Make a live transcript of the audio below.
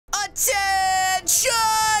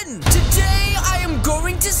Attention! Today I am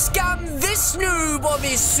going to scam this noob of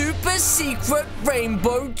his super secret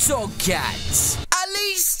rainbow dog cat. At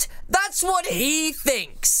least, that's what he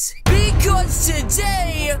thinks. Because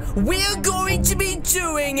today, we're going to be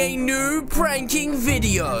doing a noob pranking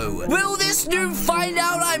video. Will this noob find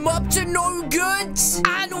out I'm up to no good?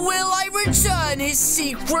 And will I return his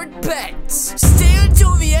secret pet? Stay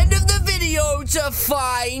until the end of the video to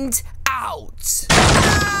find out.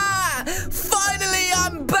 Finally,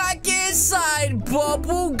 I'm back inside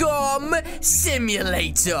Bubblegum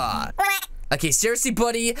Simulator. Okay, seriously,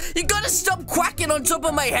 buddy, you gotta stop quacking on top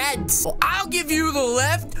of my head. Or I'll give you the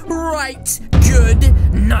left, right, good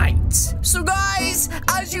night. So, guys,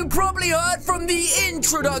 as you probably heard from the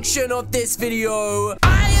introduction of this video,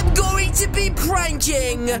 I am going to be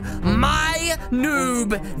pranking my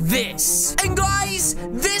noob this. And, guys,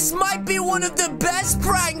 this might be one of the best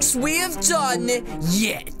pranks we have done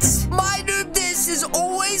yet. My noob this has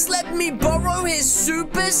always let me borrow his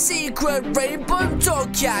super secret rainbow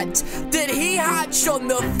dog cat that he hatched on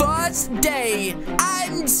the first day.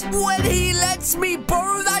 And when he lets me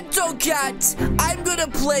borrow that dog cat, I'm gonna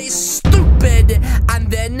play stupid and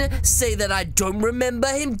then say that I don't remember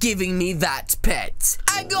him giving me that pet.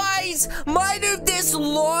 And guys, my noob this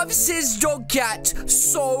loves his dog cat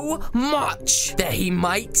so much that he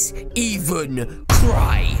might even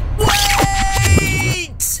cry. Wait!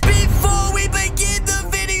 Before we begin the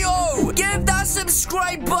video, give that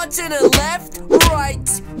subscribe button a left,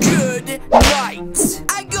 right, good night.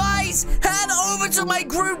 And guys, head over to my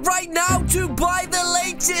group right now to buy the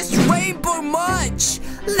latest rainbow merch.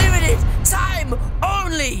 Limited time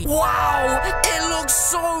only. Wow, it looks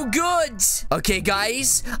so good. Okay,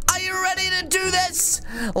 guys, are you ready to do this?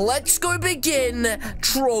 Let's go begin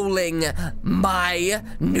trolling my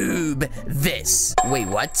noob this. Wait,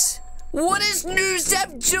 what? What is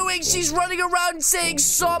Noob doing? She's running around saying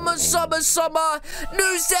summer, summer, summer.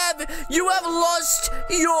 Noob, you have lost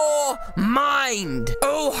your mind.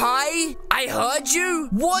 Oh, hi. I heard you.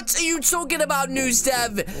 What are you talking about,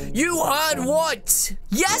 Noob? You heard what?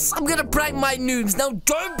 Yes, I'm gonna prank my noobs. Now,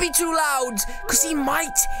 don't be too loud, because he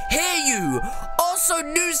might hear you. Also,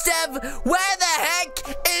 Noob, where the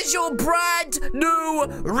heck is your brand new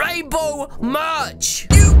rainbow merch?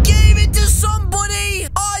 You gave it to somebody.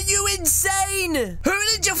 Are you insane? Who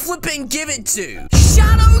did you flipping give it to?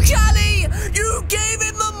 Shadow Callie! You gave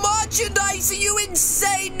him the merchandise! Are you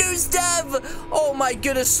insane, Noob? Oh my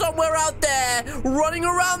goodness, somewhere out there, running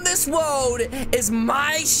around this world, is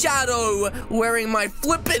my shadow wearing my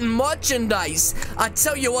flipping merchandise. I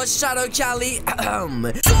tell you what, Shadow Callie,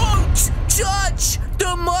 don't touch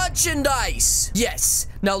the merchandise! Yes,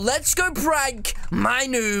 now let's go prank my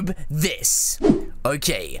noob this.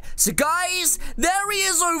 Okay, so guys, there he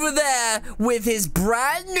is over there with his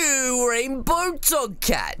brand new rainbow dog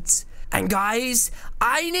cat. And guys,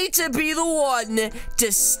 I need to be the one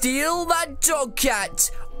to steal that dog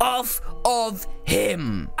cat off of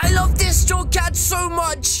him. I love this dog cat so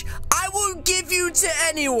much, I won't give you to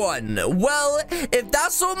anyone. Well, if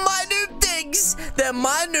that's what my noob thinks, then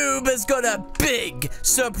my noob has got a big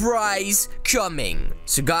surprise coming.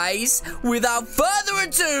 So guys, without further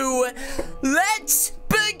ado, let's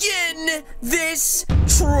begin this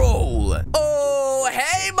troll. Oh,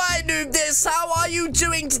 hey my noob this, how are you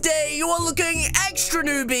doing today? You are looking extra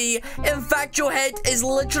newbie. In fact, your head is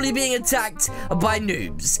literally being attacked by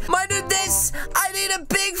noobs. My noob this, I need a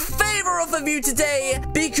big favor off of you today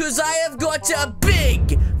because I have got a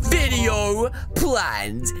big video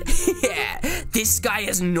planned. Yeah, this guy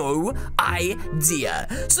has no idea.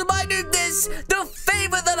 So my noob this, the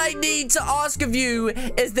favor that I need to ask of you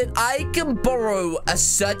is that I can borrow a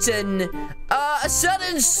certain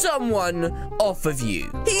someone off of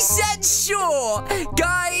you. He said sure.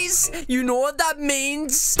 Guys, you know what that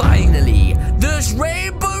means? Finally, this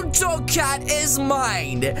rainbow dog cat is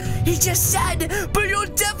mine. He just said, but you're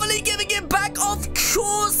definitely giving it back. Of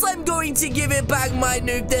course I'm going to give it back, my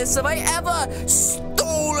noob this. Have I ever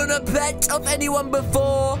stolen a pet of anyone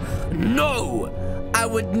before? No, I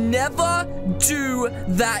would never do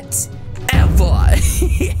that ever.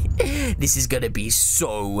 This is gonna be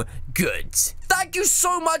so good. Thank you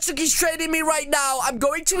so much. Look, he's trading me right now. I'm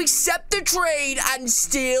going to accept the trade and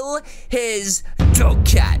steal his dog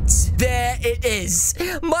cat. There it is.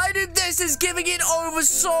 My noob this is giving it over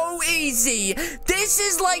so easy. This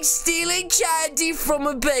is like stealing candy from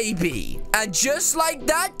a baby. And just like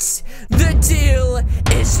that, the deal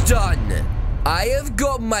is done. I have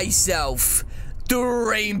got myself the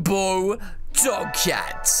rainbow dog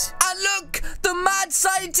cat. And look, the mad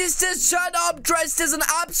scientist has turned up dressed as an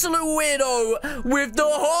absolute weirdo with the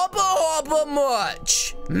Hubba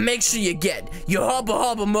merch. Make sure you get your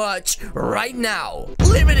Hubba merch right now.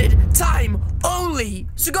 Limited time only.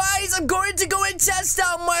 So guys, I'm going to go and test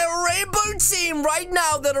out my rainbow team right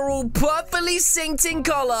now that are all perfectly synced in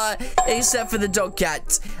color, except for the dog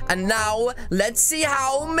cat. And now, let's see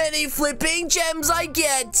how many flipping gems I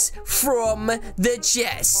get from the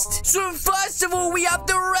chest. So first of all, we have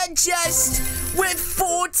the red chest with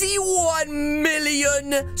 41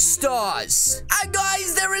 million stars. And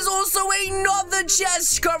guys, there is also another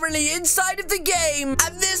chest currently inside of the game,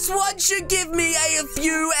 and this one should give me a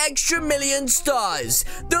few extra million stars.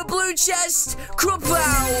 The blue chest,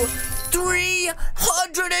 kapow,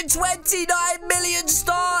 329 million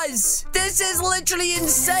stars. This is literally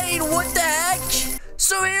insane. What the heck?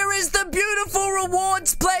 So here is the beautiful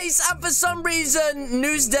rewards place, and for some reason,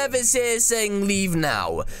 NewsDev is here saying leave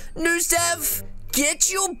now. NewsDev, get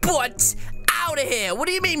your butt out of here. What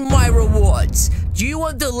do you mean my rewards? Do you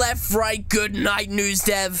want the left, right, good night,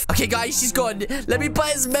 NewsDev? Okay, guys, she's gone. Let me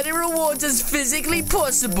buy as many rewards as physically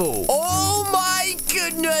possible. Oh my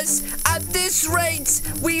goodness. At this rate,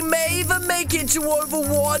 we may even make it to over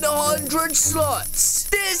 100 slots.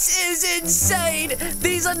 This is insane.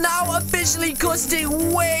 These are now officially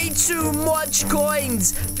costing way too much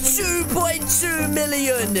coins. 2.2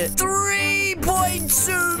 million.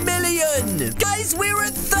 3.2 million. Guys, we're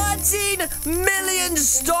at 13 million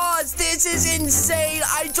stars. This is insane.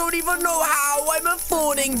 I don't even know how I'm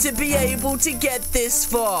affording to be able to get this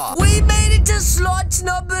far. We made it to slot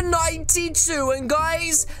number 92, and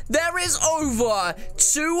guys, there is over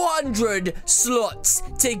 200 slots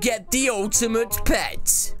to get the ultimate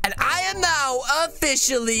pet. And I am now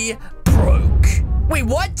officially broke. Wait,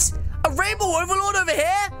 what? A rainbow overlord over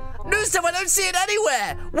here? NewsDev, I don't see it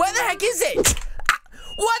anywhere. Where the heck is it?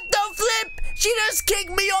 What the flip? She just kicked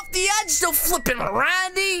me off the edge, still flipping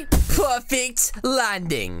Randy. Perfect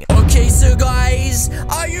landing. Okay, so guys,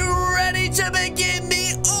 are you ready to begin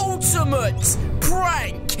the ultimate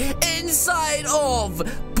prank inside of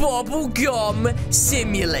Bubblegum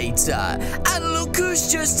Simulator? And look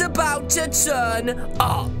who's just about to turn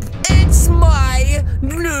up. It's my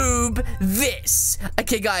Noob this.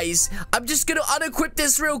 Okay, guys, I'm just gonna unequip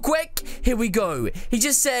this real quick. Here we go. He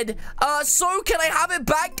just said, so can I have it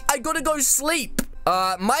back? I gotta go sleep.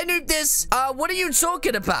 My Noob this, what are you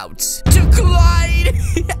talking about? Decline.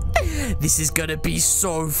 This is gonna be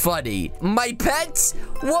so funny. My pet?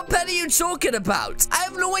 What pet are you talking about? I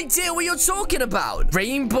have no idea what you're talking about.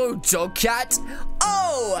 Rainbow dog cat?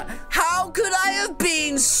 Oh, how could I have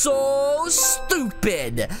been so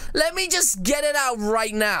stupid? Let me just get it out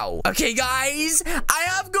right now. Okay, guys, I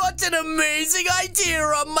have got an amazing idea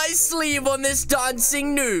up my sleeve on this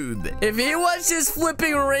dancing noob. If he wants his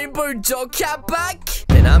flipping rainbow dog cat back,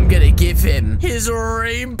 then I'm gonna give him his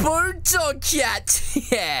rainbow dog cat.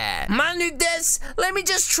 Yeah. Man, Noob this, let me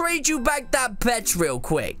just trade you back that pet real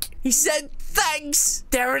quick. He said, thanks.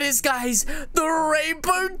 There it is, guys. The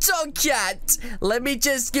rainbow dog cat. Let me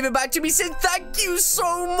just give it back to him. He said, thank you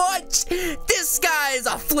so much. This guy's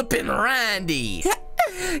a flipping Randy.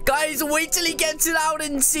 Guys, wait till he gets it out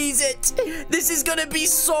and sees it. This is gonna be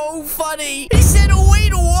so funny. He said,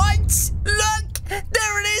 wait, what? Look.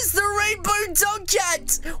 There it is, the rainbow dog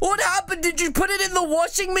cat. What happened? Did you put it in the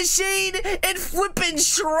washing machine? It flipping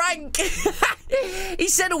shrank. He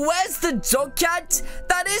said, where's the dog cat?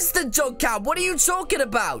 That is the dog cat. What are you talking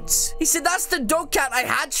about? He said, that's the dog cat. I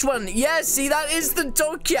hatched one. Yeah, see, that is the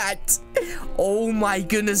dog cat. Oh my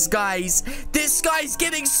goodness, guys. This guy's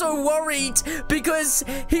getting so worried because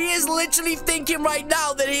he is literally thinking right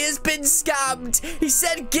now that he has been scammed. He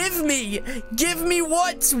said, give me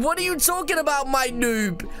what? What are you talking about, my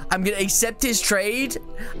noob? I'm gonna accept his trade,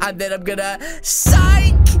 and then I'm gonna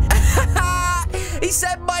psych. He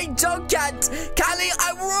said, my dog cat. Callie,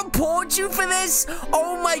 I will report you for this.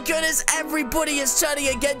 Oh my goodness, everybody is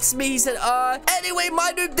turning against me. He said, anyway,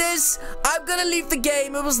 my noob this, I'm gonna leave the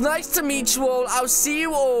game. It was nice to meet you all. I'll see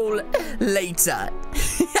you all later.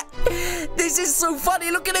 This is so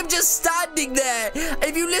funny. Look at him just standing there.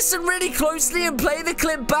 If you listen really closely and play the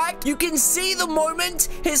clip back, you can see the moment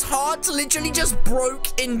his heart literally just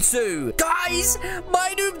broke in two. Guys,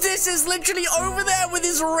 my noob this is literally over there with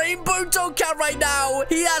his rainbow dog cat right now.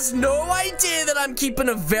 He has no idea that I'm keeping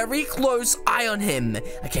a very close eye on him.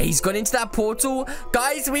 Okay, he's gone into that portal.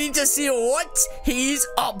 Guys, we need to see what he's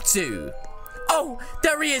up to. Oh,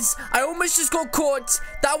 there he is. I almost just got caught.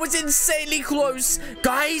 That was insanely close.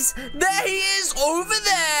 Guys, there he is over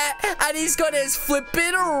there. And he's got his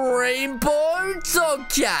flipping rainbow dog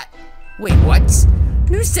cat. Wait, what?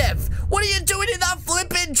 Noob, what are you doing in that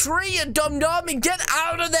flipping tree, you dum-dum? And get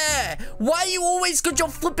out of there! Why you always got your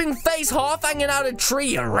flipping face half hanging out a tree,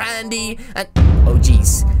 you Randy? And oh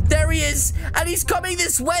jeez, there he is, and he's coming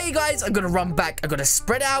this way, guys. I'm gonna run back. I'm gonna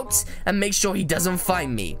spread out and make sure he doesn't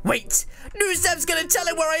find me. Wait, Noob's gonna tell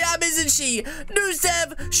him where I am, isn't she?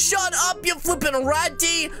 Noob, shut up, you flipping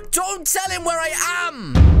Randy! Don't tell him where I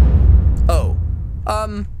am. Oh,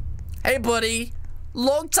 hey buddy.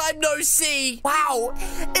 Long time no see. Wow,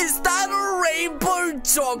 is that a rainbow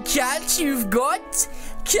dog cat you've got?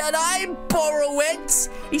 Can I borrow it?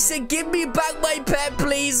 He said, give me back my pet,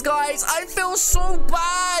 please, guys. I feel so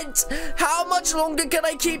bad. How much longer can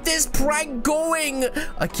I keep this prank going?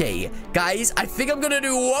 Okay, guys, I think I'm gonna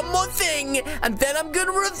do one more thing, and then I'm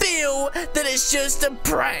gonna reveal that it's just a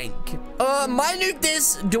prank. My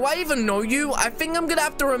Noob, do I even know you? I think I'm gonna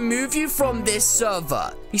have to remove you from this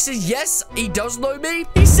server. He says, yes, he does know me.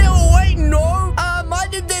 He said, oh, wait, no. My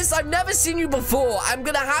Noob, I've never seen you before. I'm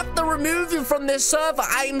gonna have to remove you from this server.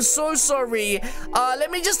 I am so sorry.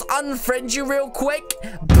 Let me just unfriend you real quick.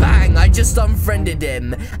 Bang, I just unfriended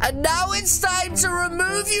him. And now it's time to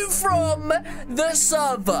remove you from the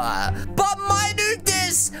server. But my Noob,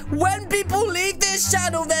 when people leave this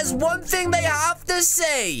channel, there's one thing they have to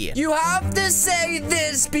say. You have to say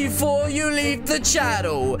this before you leave the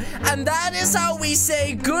channel. And that is how we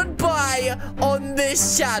say goodbye on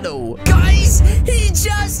this channel. Guys, he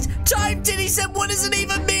just typed it. He said, what does it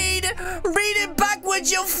even mean? Read it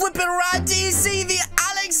backwards, you flipping Randy. You see, the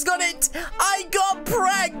Alex got it. I got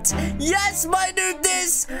pranked. Yes, my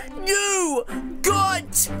Noob, you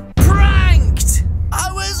got pranked. I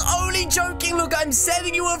was only joking. Look, I'm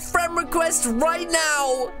sending you a friend request right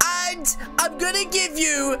now, and I'm gonna give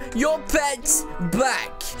you your pet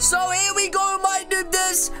back. So here we go, my Noob,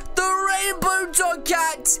 the rainbow dog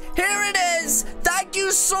cat. Here it is. Thank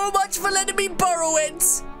you so much for letting me borrow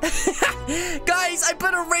it. Guys, I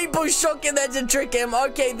put a rainbow shock in there to trick him.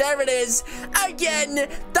 Okay, there it is. Again,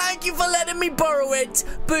 thank you for letting me borrow it,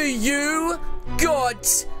 but you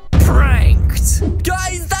got pranked.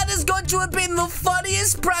 Guys, that has got to have been the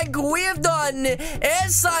funniest prank we have done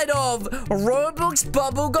inside of Roblox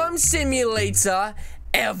Bubblegum Simulator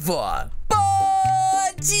ever.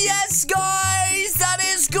 But yes, guys, that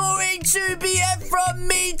is going to be it from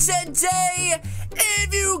me today.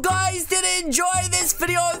 If you guys did enjoy this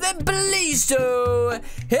video, then please do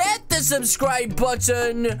hit the subscribe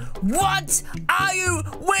button. What are you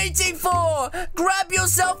waiting for? Grab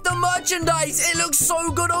yourself the merchandise. It looks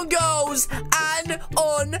so good on girls and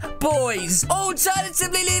on boys.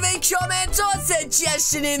 Alternatively, leave a comment or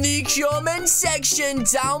suggestion in the comment section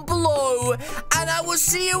down below, and I will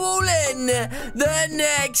see you all in the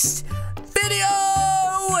next video.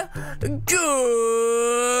 Good.